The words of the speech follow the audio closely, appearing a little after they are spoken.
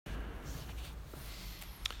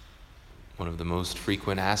One of the most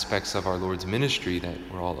frequent aspects of our Lord's ministry that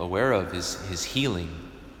we're all aware of is his healing,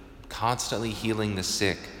 constantly healing the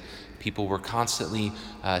sick. People were constantly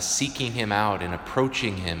seeking him out and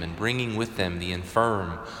approaching him and bringing with them the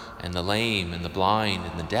infirm and the lame and the blind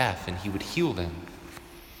and the deaf, and he would heal them.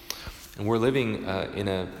 And we're living in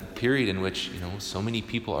a period in which, so many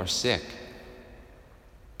people are sick.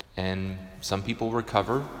 And some people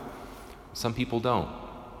recover, some people don't.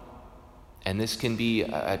 And this can be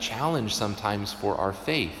a challenge sometimes for our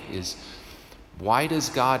faith, is why does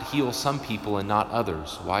God heal some people and not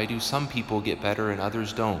others? Why do some people get better and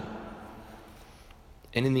others don't?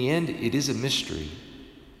 And in the end, it is a mystery.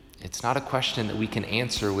 It's not a question that we can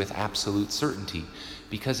answer with absolute certainty,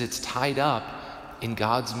 because it's tied up in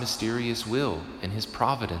God's mysterious will and his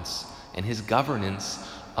providence and his governance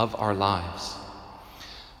of our lives.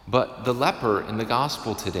 But the leper in the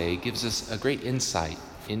gospel today gives us a great insight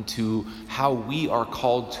into how we are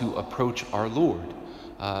called to approach our Lord,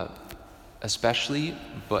 especially,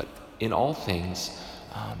 but in all things,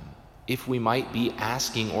 if we might be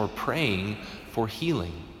asking or praying for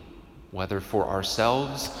healing, whether for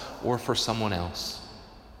ourselves or for someone else.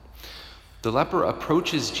 The leper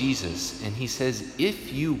approaches Jesus and he says,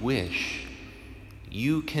 "If you wish,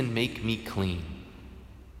 you can make me clean,"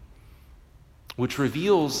 which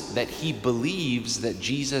reveals that he believes that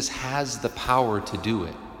Jesus has the power to do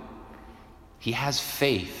it. He has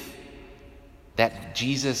faith that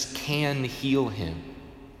Jesus can heal him.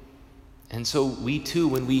 And so we too,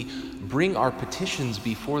 when we bring our petitions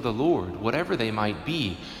before the Lord, whatever they might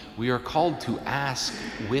be, we are called to ask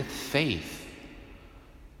with faith,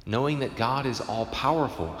 knowing that God is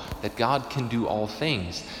all-powerful, that God can do all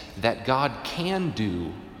things, that God can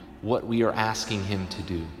do what we are asking him to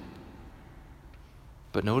do.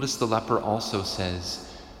 But notice the leper also says,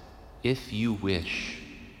 "If you wish."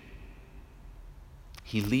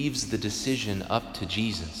 He leaves the decision up to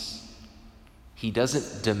Jesus. He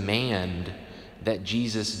doesn't demand that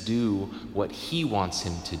Jesus do what he wants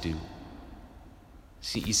him to do.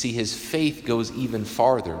 You see, his faith goes even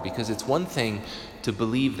farther, because it's one thing to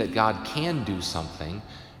believe that God can do something.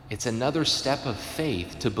 It's another step of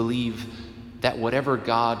faith to believe that whatever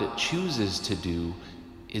God chooses to do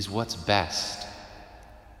is what's best,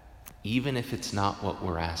 even if it's not what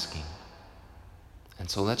we're asking. And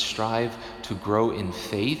so let's strive to grow in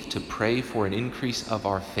faith, to pray for an increase of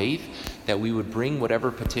our faith, that we would bring whatever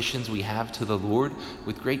petitions we have to the Lord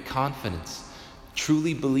with great confidence,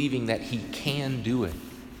 truly believing that he can do it,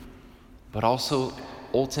 but also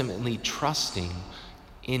ultimately trusting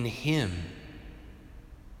in him,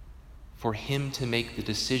 for him to make the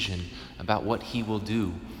decision about what he will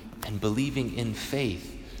do, and believing in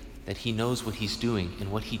faith that he knows what he's doing,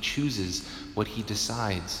 and what he chooses, what he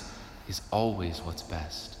decides, is always what's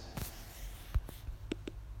best.